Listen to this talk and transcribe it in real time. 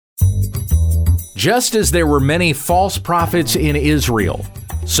Just as there were many false prophets in Israel,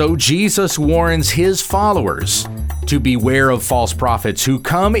 so Jesus warns his followers to beware of false prophets who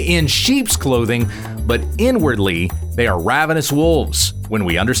come in sheep's clothing, but inwardly they are ravenous wolves, when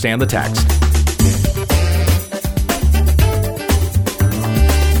we understand the text.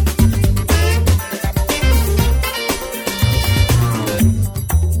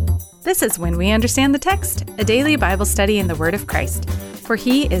 This is When We Understand the Text, a daily Bible study in the Word of Christ. For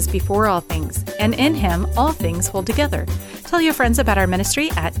he is before all things, and in him all things hold together. Tell your friends about our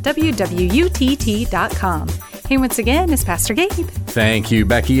ministry at WWUTT.com. Hey, once again, is Pastor Gabe. Thank you,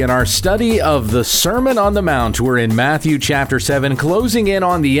 Becky. In our study of the Sermon on the Mount, we're in Matthew chapter 7, closing in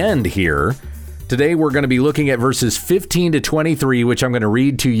on the end here. Today, we're going to be looking at verses 15 to 23, which I'm going to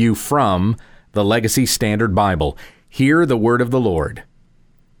read to you from the Legacy Standard Bible. Hear the word of the Lord.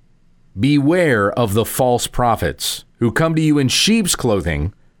 Beware of the false prophets who come to you in sheep's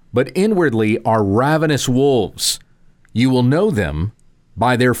clothing, but inwardly are ravenous wolves. You will know them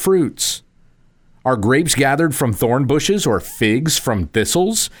by their fruits. Are grapes gathered from thorn bushes or figs from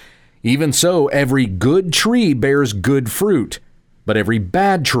thistles? Even so, every good tree bears good fruit, but every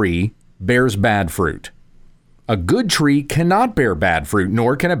bad tree bears bad fruit. A good tree cannot bear bad fruit,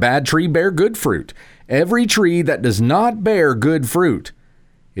 nor can a bad tree bear good fruit. Every tree that does not bear good fruit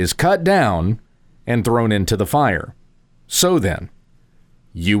is cut down and thrown into the fire. So then,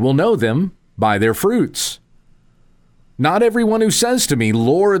 you will know them by their fruits. Not everyone who says to me,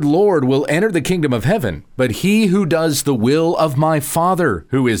 Lord, Lord, will enter the kingdom of heaven, but he who does the will of my Father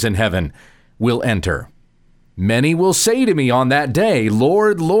who is in heaven will enter. Many will say to me on that day,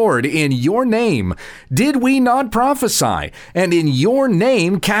 Lord, Lord, in your name did we not prophesy, and in your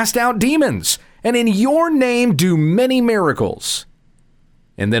name cast out demons, and in your name do many miracles?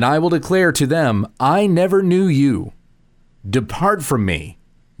 And then I will declare to them, I never knew you. Depart from me,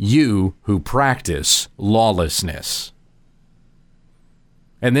 you who practice lawlessness.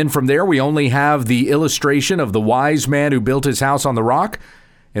 And then from there, we only have the illustration of the wise man who built his house on the rock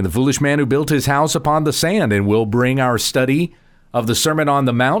and the foolish man who built his house upon the sand. And we'll bring our study of the Sermon on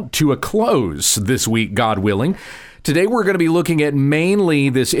the Mount to a close this week, God willing. Today, we're going to be looking at mainly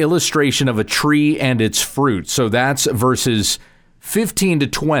this illustration of a tree and its fruit. So that's verses 15 to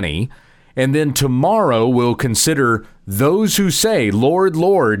 20. And then tomorrow, we'll consider those who say, Lord,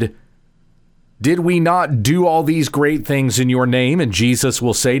 Lord, did we not do all these great things in your name? And Jesus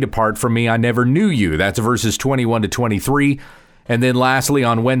will say, depart from me, I never knew you. That's verses 21 to 23. And then lastly,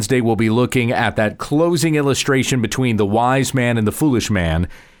 on Wednesday, we'll be looking at that closing illustration between the wise man and the foolish man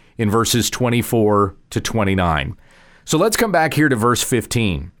in verses 24 to 29. So let's come back here to verse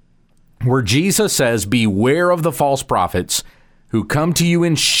 15, where Jesus says, beware of the false prophets who come to you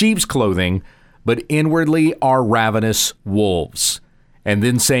in sheep's clothing, but inwardly are ravenous wolves. And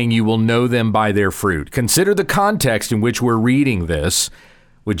then saying you will know them by their fruit. Consider the context in which we're reading this.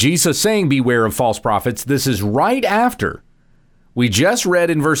 With Jesus saying, beware of false prophets, this is right after we just read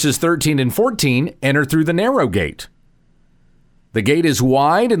in verses 13 and 14, enter through the narrow gate. The gate is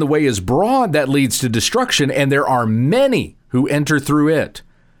wide and the way is broad that leads to destruction, and there are many who enter through it.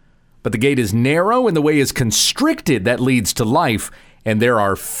 But the gate is narrow and the way is constricted that leads to life, and there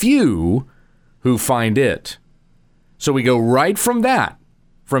are few who find it. So we go right from that,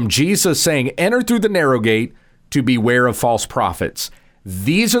 from Jesus saying, enter through the narrow gate, to beware of false prophets.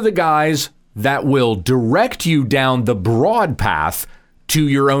 These are the guys that will direct you down the broad path to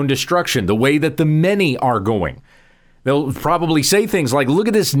your own destruction, the way that the many are going. They'll probably say things like, look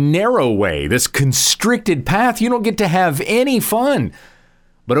at this narrow way, this constricted path. You don't get to have any fun.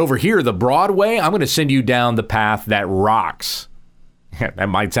 But over here, the broad way, I'm going to send you down the path that rocks. That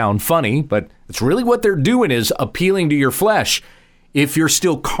might sound funny, but it's really what they're doing is appealing to your flesh if you're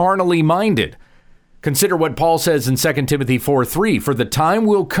still carnally minded. Consider what Paul says in 2 Timothy 4:3, for the time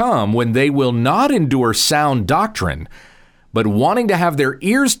will come when they will not endure sound doctrine, but wanting to have their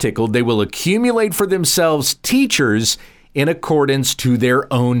ears tickled, they will accumulate for themselves teachers in accordance to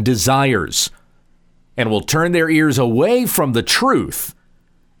their own desires, and will turn their ears away from the truth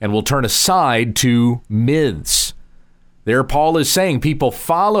and will turn aside to myths. There, Paul is saying people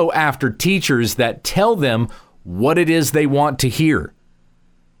follow after teachers that tell them what it is they want to hear.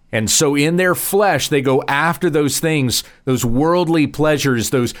 And so in their flesh, they go after those things, those worldly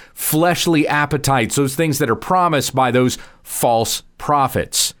pleasures, those fleshly appetites, those things that are promised by those false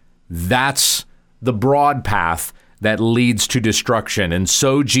prophets. That's the broad path that leads to destruction. And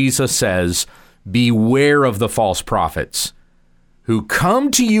so Jesus says, beware of the false prophets who come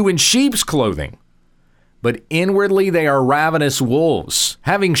to you in sheep's clothing, but inwardly they are ravenous wolves.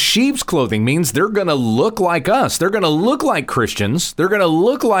 Having sheep's clothing means they're going to look like us. They're going to look like Christians. They're going to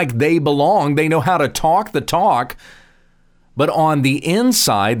look like they belong. They know how to talk the talk. But on the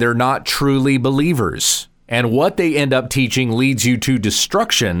inside, they're not truly believers. And what they end up teaching leads you to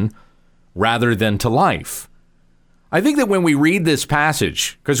destruction rather than to life. I think that when we read this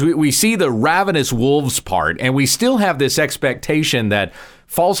passage, because we see the ravenous wolves part, and we still have this expectation that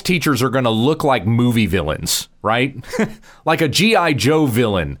false teachers are going to look like movie villains, right? Like a G.I. Joe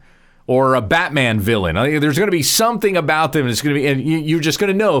villain or a Batman villain. I think there's going to be something about them. It's going to be, and you're just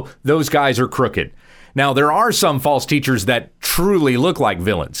going to know those guys are crooked. Now, there are some false teachers that truly look like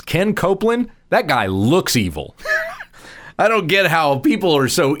villains. Ken Copeland, that guy looks evil. I don't get how people are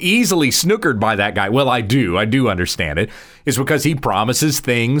so easily snookered by that guy. Well, I do understand it. It's because he promises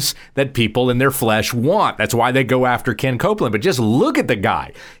things that people in their flesh want. That's why they go after Ken Copeland. But just look at the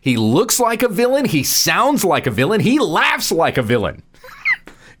guy. He looks like a villain. He sounds like a villain. He laughs like a villain.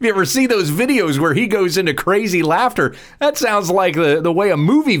 If you ever see those videos where he goes into crazy laughter, that sounds like the way a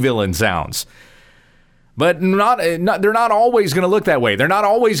movie villain sounds. But they're not always going to look that way. They're not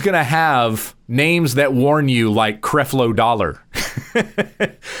always going to have names that warn you like Creflo Dollar.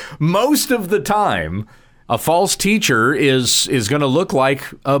 Most of the time, a false teacher is going to look like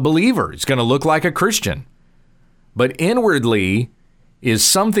a believer. It's going to look like a Christian. But inwardly is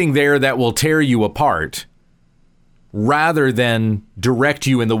something there that will tear you apart rather than direct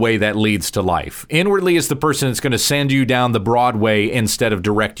you in the way that leads to life. Inwardly is the person that's going to send you down the broad way instead of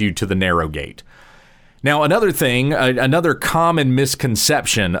direct you to the narrow gate. Now, another thing, another common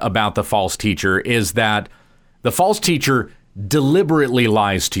misconception about the false teacher is that the false teacher deliberately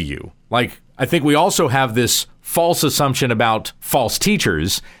lies to you. Like, I think we also have this false assumption about false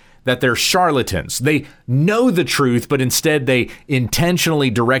teachers that they're charlatans. They know the truth, but instead they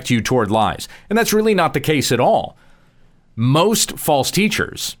intentionally direct you toward lies. And that's really not the case at all. Most false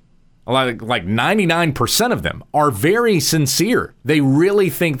teachers, like 99% of them, are very sincere. They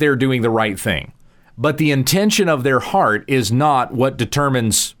really think they're doing the right thing. But the intention of their heart is not what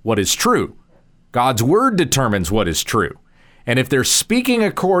determines what is true. God's word determines what is true. And if they're speaking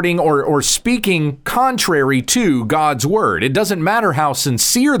according or speaking contrary to God's word, it doesn't matter how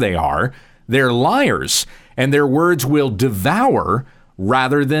sincere they are, they're liars, and their words will devour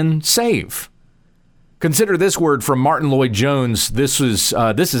rather than save. Consider this word from Martin Lloyd-Jones. This is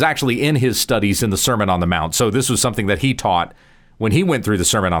actually in his studies in the Sermon on the Mount. So this was something that he taught when he went through the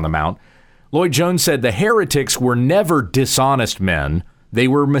Sermon on the Mount. Lloyd-Jones said the heretics were never dishonest men. They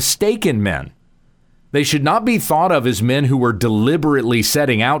were mistaken men. They should not be thought of as men who were deliberately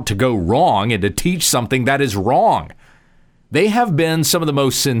setting out to go wrong and to teach something that is wrong. They have been some of the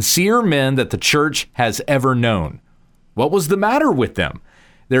most sincere men that the church has ever known. What was the matter with them?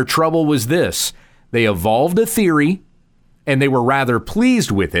 Their trouble was this. They evolved a theory, and they were rather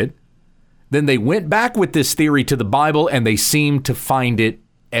pleased with it. Then they went back with this theory to the Bible, and they seemed to find it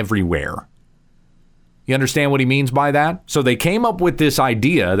everywhere. You understand what he means by that? So they came up with this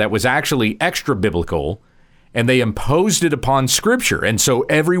idea that was actually extra biblical, and they imposed it upon Scripture. And so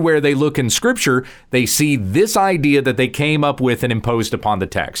everywhere they look in Scripture, they see this idea that they came up with and imposed upon the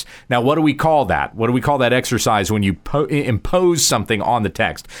text. Now, what do we call that? What do we call that exercise when you impose something on the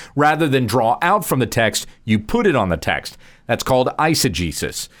text? Rather than draw out from the text, you put it on the text. That's called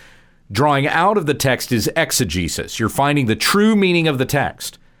eisegesis. Drawing out of the text is exegesis. You're finding the true meaning of the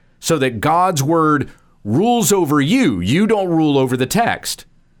text so that God's word rules over you. You don't rule over the text.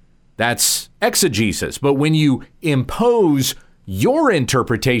 That's exegesis. But when you impose your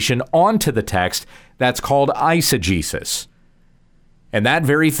interpretation onto the text, that's called eisegesis. And that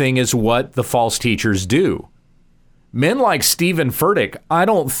very thing is what the false teachers do. Men like Stephen Furtick, I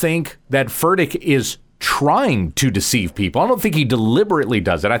don't think that Furtick is trying to deceive people. I don't think he deliberately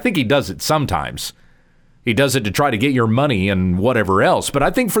does it. I think he does it sometimes. He does it to try to get your money and whatever else. But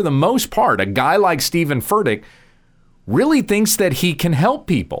I think for the most part, a guy like Stephen Furtick really thinks that he can help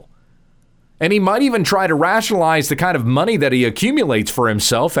people. And he might even try to rationalize the kind of money that he accumulates for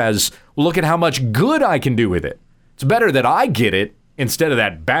himself as, look at how much good I can do with it. It's better that I get it instead of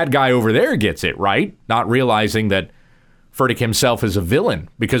that bad guy over there gets it, right? Not realizing that Furtick himself is a villain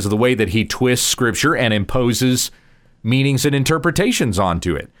because of the way that he twists Scripture and imposes meanings and interpretations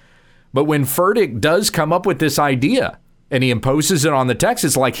onto it. But when Furtick does come up with this idea and he imposes it on the text,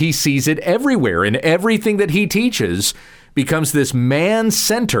 it's like he sees it everywhere, and everything that he teaches becomes this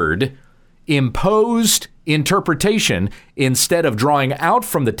man-centered, imposed interpretation. Instead of drawing out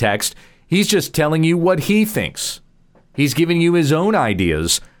from the text, he's just telling you what he thinks. He's giving you his own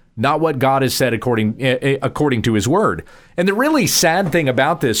ideas, not what God has said according to his word. And the really sad thing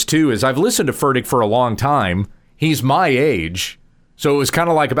about this, too, is I've listened to Furtick for a long time. He's my age. So it was kind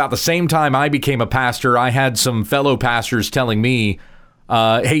of like about the same time I became a pastor, I had some fellow pastors telling me,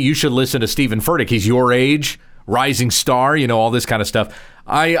 hey, you should listen to Stephen Furtick. He's your age, rising star, all this kind of stuff.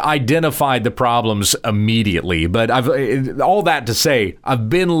 I identified the problems immediately. But all that to say, I've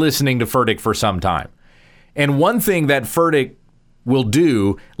been listening to Furtick for some time. And one thing that Furtick will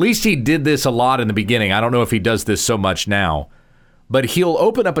do, at least he did this a lot in the beginning. I don't know if he does this so much now, but he'll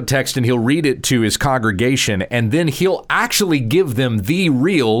open up a text and he'll read it to his congregation, and then he'll actually give them the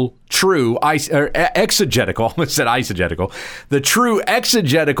real, true, exegetical, I almost said eisegetical, the true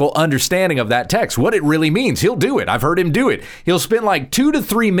exegetical understanding of that text, what it really means. He'll do it. I've heard him do it. He'll spend like 2 to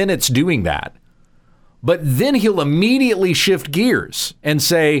 3 minutes doing that, but then he'll immediately shift gears and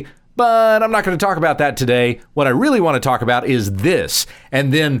say, but I'm not going to talk about that today. What I really want to talk about is this.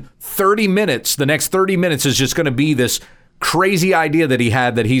 And then the next 30 minutes is just going to be this crazy idea that he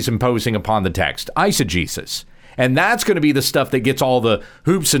had that he's imposing upon the text, eisegesis. And that's going to be the stuff that gets all the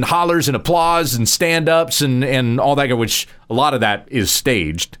hoops and hollers and applause and stand-ups and all that, which a lot of that is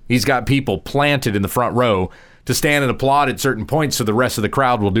staged. He's got people planted in the front row to stand and applaud at certain points so the rest of the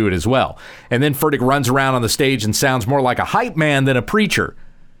crowd will do it as well. And then Furtick runs around on the stage and sounds more like a hype man than a preacher.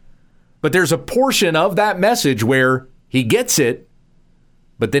 But there's a portion of that message where he gets it,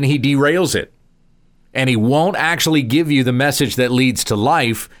 but then he derails it. And he won't actually give you the message that leads to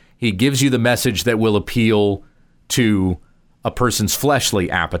life. He gives you the message that will appeal to a person's fleshly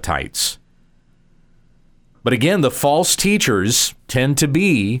appetites. But again, the false teachers tend to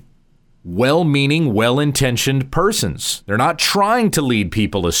be well-meaning, well-intentioned persons. They're not trying to lead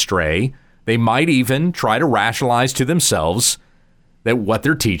people astray. They might even try to rationalize to themselves that what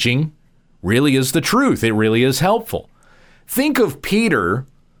they're teaching really is the truth. It really is helpful. Think of Peter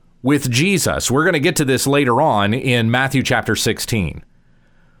with Jesus. We're going to get to this later on in Matthew chapter 16.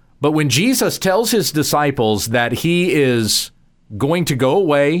 But when Jesus tells his disciples that he is going to go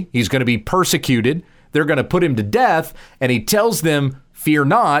away, he's going to be persecuted, they're going to put him to death, and he tells them, fear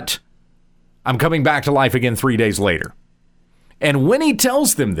not, I'm coming back to life again 3 days later. And when he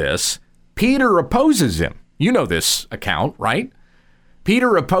tells them this, Peter opposes him. You know this account, right?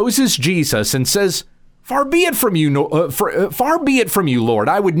 Peter opposes Jesus and says, far be it from you, Lord.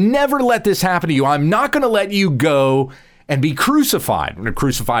 I would never let this happen to you. I'm not going to let you go and be crucified.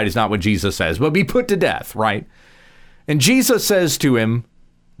 Crucified is not what Jesus says, but be put to death, right? And Jesus says to him,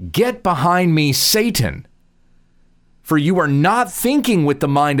 get behind me, Satan, for you are not thinking with the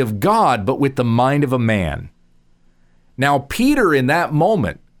mind of God, but with the mind of a man. Now, Peter in that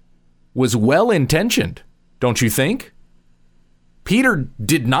moment was well-intentioned, don't you think? Peter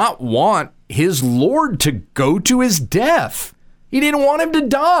did not want his Lord to go to his death. He didn't want him to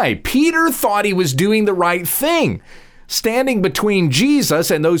die. Peter thought he was doing the right thing, standing between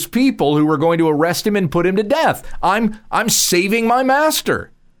Jesus and those people who were going to arrest him and put him to death. I'm saving my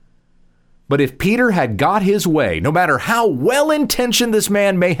master. But if Peter had got his way, no matter how well-intentioned this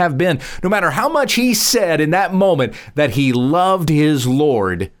man may have been, no matter how much he said in that moment that he loved his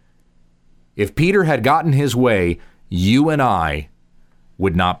Lord, if Peter had gotten his way, you and I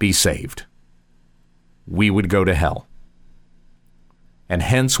would not be saved. We would go to hell. And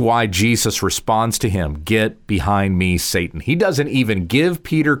hence why Jesus responds to him, get behind me, Satan. He doesn't even give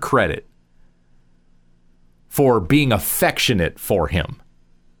Peter credit for being affectionate for him.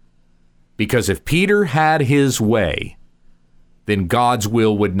 Because if Peter had his way, then God's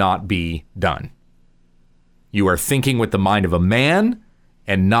will would not be done. You are thinking with the mind of a man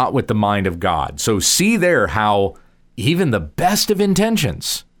and not with the mind of God. So see there how even the best of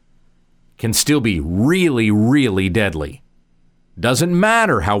intentions can still be really, really deadly. Doesn't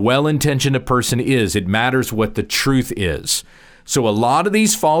matter how well-intentioned a person is. It matters what the truth is. So a lot of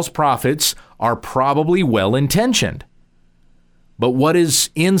these false prophets are probably well-intentioned. But what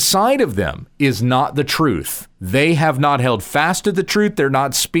is inside of them is not the truth. They have not held fast to the truth. They're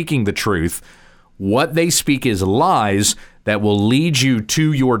not speaking the truth. What they speak is lies that will lead you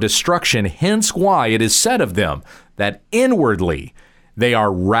to your destruction. Hence why it is said of them that inwardly they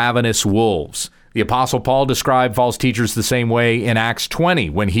are ravenous wolves. The Apostle Paul described false teachers the same way in Acts 20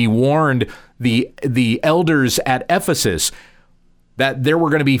 when he warned the elders at Ephesus that there were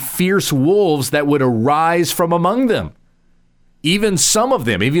going to be fierce wolves that would arise from among them. Even some of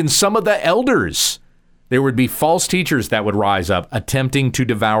them, even some of the elders, there would be false teachers that would rise up attempting to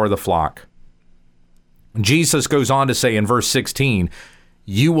devour the flock. Jesus goes on to say in verse 16,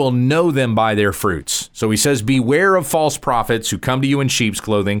 you will know them by their fruits. So he says, beware of false prophets who come to you in sheep's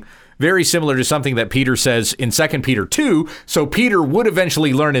clothing. Very similar to something that Peter says in 2 Peter 2. So Peter would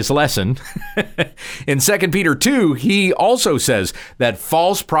eventually learn his lesson. In 2 Peter 2, he also says that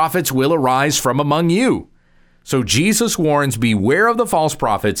false prophets will arise from among you. So Jesus warns, beware of the false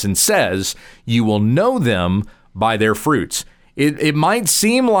prophets, and says, you will know them by their fruits. It might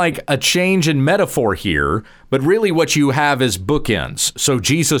seem like a change in metaphor here, but really what you have is bookends. So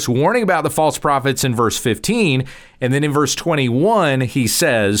Jesus warning about the false prophets in verse 15, and then in verse 21, he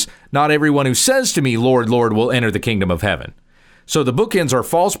says, not everyone who says to me, Lord, Lord, will enter the kingdom of heaven. So the bookends are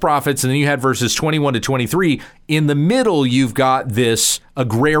false prophets, and then you had verses 21 to 23. In the middle, you've got this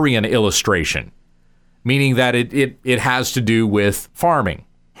agrarian illustration, meaning that it has to do with farming,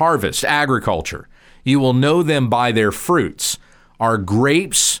 harvest, agriculture. You will know them by their fruits. Are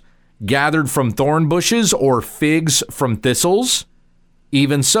grapes gathered from thorn bushes or figs from thistles?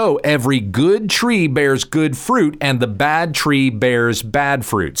 Even so, every good tree bears good fruit, and the bad tree bears bad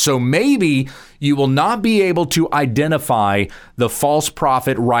fruit. So maybe you will not be able to identify the false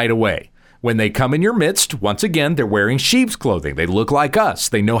prophet right away. When they come in your midst, once again, they're wearing sheep's clothing. They look like us.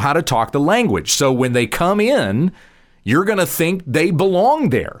 They know how to talk the language. So when they come in, you're going to think they belong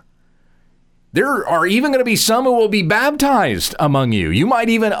there. There are even going to be some who will be baptized among you. You might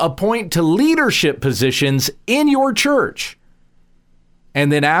even appoint to leadership positions in your church.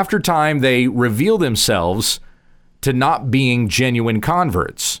 And then after time, they reveal themselves to not being genuine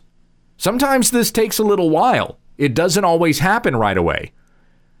converts. Sometimes this takes a little while. It doesn't always happen right away.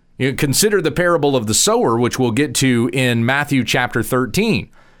 You consider the parable of the sower, which we'll get to in Matthew chapter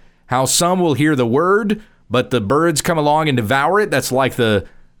 13. How some will hear the word, but the birds come along and devour it. That's like the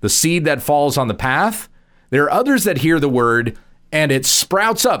seed that falls on the path. There are others that hear the word and it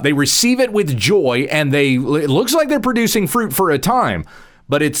sprouts up. They receive it with joy, and it looks like they're producing fruit for a time,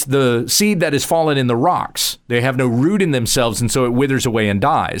 but it's the seed that has fallen in the rocks. They have no root in themselves, and so it withers away and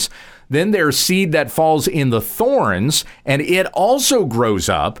dies. Then there's seed that falls in the thorns, and it also grows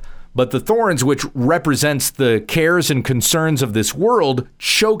up, but the thorns, which represents the cares and concerns of this world,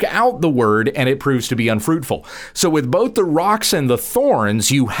 choke out the word, and it proves to be unfruitful. So with both the rocks and the thorns,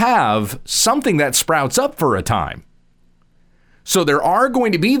 you have something that sprouts up for a time. So there are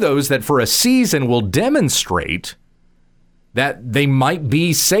going to be those that for a season will demonstrate that they might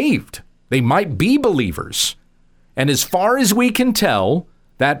be saved. They might be believers. And as far as we can tell,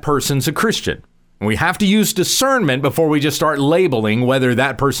 that person's a Christian. And we have to use discernment before we just start labeling whether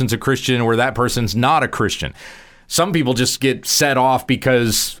that person's a Christian or that person's not a Christian. Some people just get set off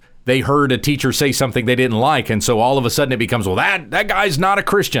because they heard a teacher say something they didn't like, and so all of a sudden it becomes, well, that guy's not a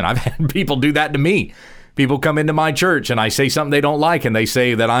Christian. I've had people do that to me. People come into my church and I say something they don't like, and they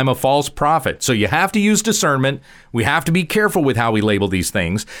say that I'm a false prophet. So you have to use discernment. We have to be careful with how we label these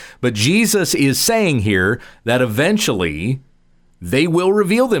things. But Jesus is saying here that eventually they will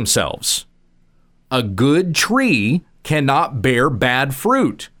reveal themselves. A good tree cannot bear bad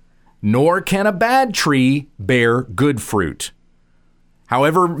fruit, nor can a bad tree bear good fruit.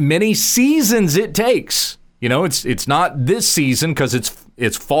 However many seasons it takes. You know, it's not this season because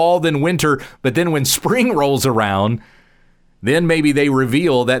it's fall then winter, but then when spring rolls around, then maybe they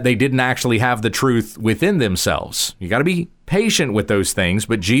reveal that they didn't actually have the truth within themselves. You got to be patient with those things,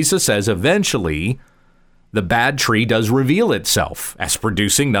 but Jesus says eventually the bad tree does reveal itself as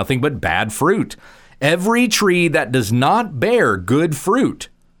producing nothing but bad fruit. Every tree that does not bear good fruit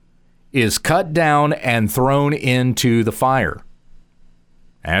is cut down and thrown into the fire.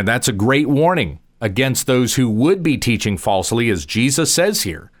 And that's a great warning against those who would be teaching falsely, as Jesus says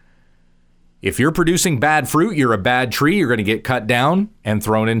here. If you're producing bad fruit, you're a bad tree, you're going to get cut down and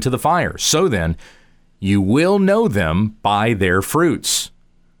thrown into the fire. So then, you will know them by their fruits.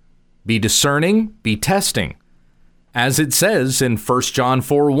 Be discerning, be testing. As it says in 1 John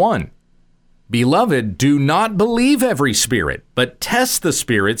 4:1. Beloved, do not believe every spirit, but test the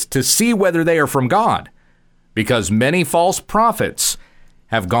spirits to see whether they are from God, because many false prophets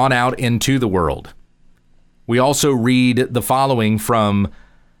have gone out into the world. We also read the following from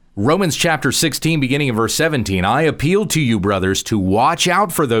Romans chapter 16, beginning in verse 17. I appeal to you, brothers, to watch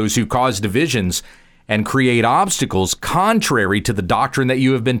out for those who cause divisions and create obstacles contrary to the doctrine that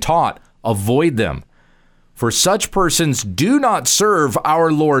you have been taught. Avoid them. For such persons do not serve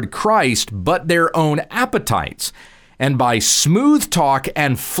our Lord Christ, but their own appetites. And by smooth talk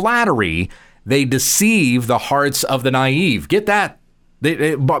and flattery, they deceive the hearts of the naive. Get that?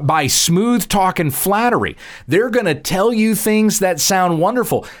 By smooth talk and flattery. They're going to tell you things that sound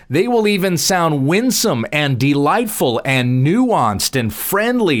wonderful. They will even sound winsome and delightful and nuanced and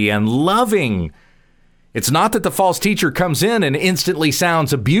friendly and loving. It's not that the false teacher comes in and instantly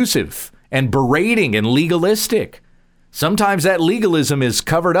sounds abusive and berating and legalistic. Sometimes that legalism is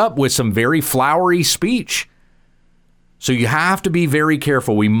covered up with some very flowery speech. So you have to be very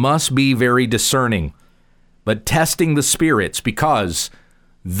careful. We must be very discerning, but testing the spirits, because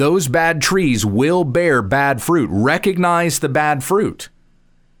those bad trees will bear bad fruit. Recognize the bad fruit.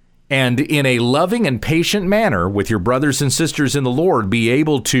 And in a loving and patient manner with your brothers and sisters in the Lord, be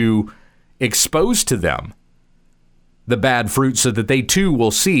able to expose to them the bad fruit so that they too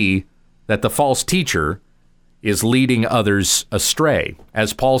will see that the false teacher is leading others astray.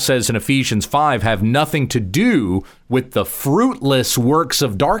 As Paul says in Ephesians 5, have nothing to do with the fruitless works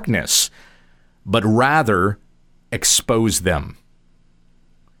of darkness, but rather expose them.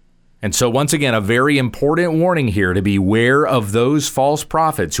 And so once again, a very important warning here to beware of those false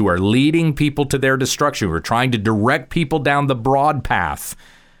prophets who are leading people to their destruction, who are trying to direct people down the broad path.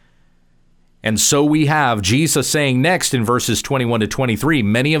 And so we have Jesus saying next in verses 21 to 23,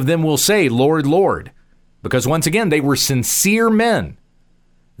 many of them will say, Lord, Lord, because once again, they were sincere men.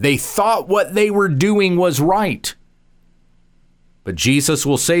 They thought what they were doing was right. But Jesus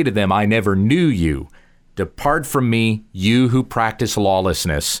will say to them, I never knew you. Depart from me, you who practice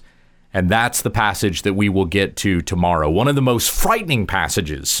lawlessness. And that's the passage that we will get to tomorrow. One of the most frightening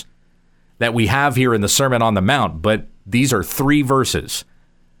passages that we have here in the Sermon on the Mount. But these are 3 verses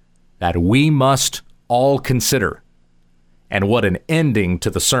that we must all consider. And what an ending to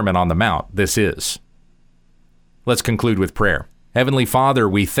the Sermon on the Mount this is. Let's conclude with prayer. Heavenly Father,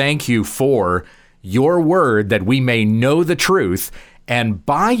 we thank you for your word that we may know the truth, and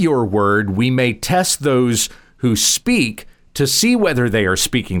by your word we may test those who speak to see whether they are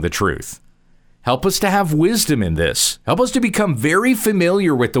speaking the truth. Help us to have wisdom in this. Help us to become very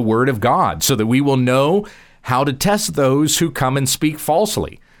familiar with the word of God so that we will know how to test those who come and speak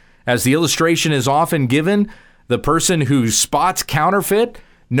falsely. As the illustration is often given, the person who spots counterfeit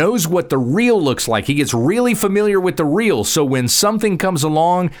knows what the real looks like. He gets really familiar with the real. So when something comes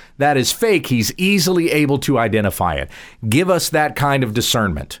along that is fake, he's easily able to identify it. Give us that kind of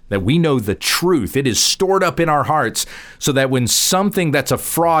discernment, that we know the truth. It is stored up in our hearts so that when something that's a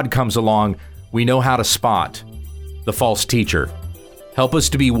fraud comes along, we know how to spot the false teacher. Help us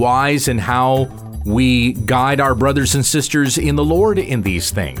to be wise in how we guide our brothers and sisters in the Lord in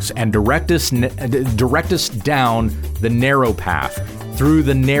these things, and direct us down the narrow path, through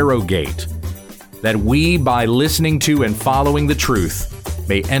the narrow gate, that we, by listening to and following the truth,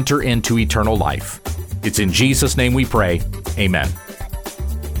 may enter into eternal life. It's in Jesus' name we pray. Amen.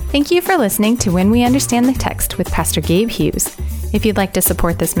 Thank you for listening to When We Understand the Text with Pastor Gabe Hughes. If you'd like to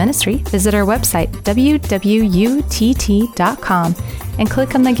support this ministry, visit our website, WWUTT.com, and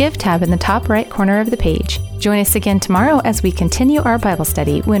click on the Give tab in the top right corner of the page. Join us again tomorrow as we continue our Bible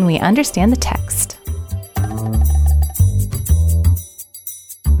study when we understand the text.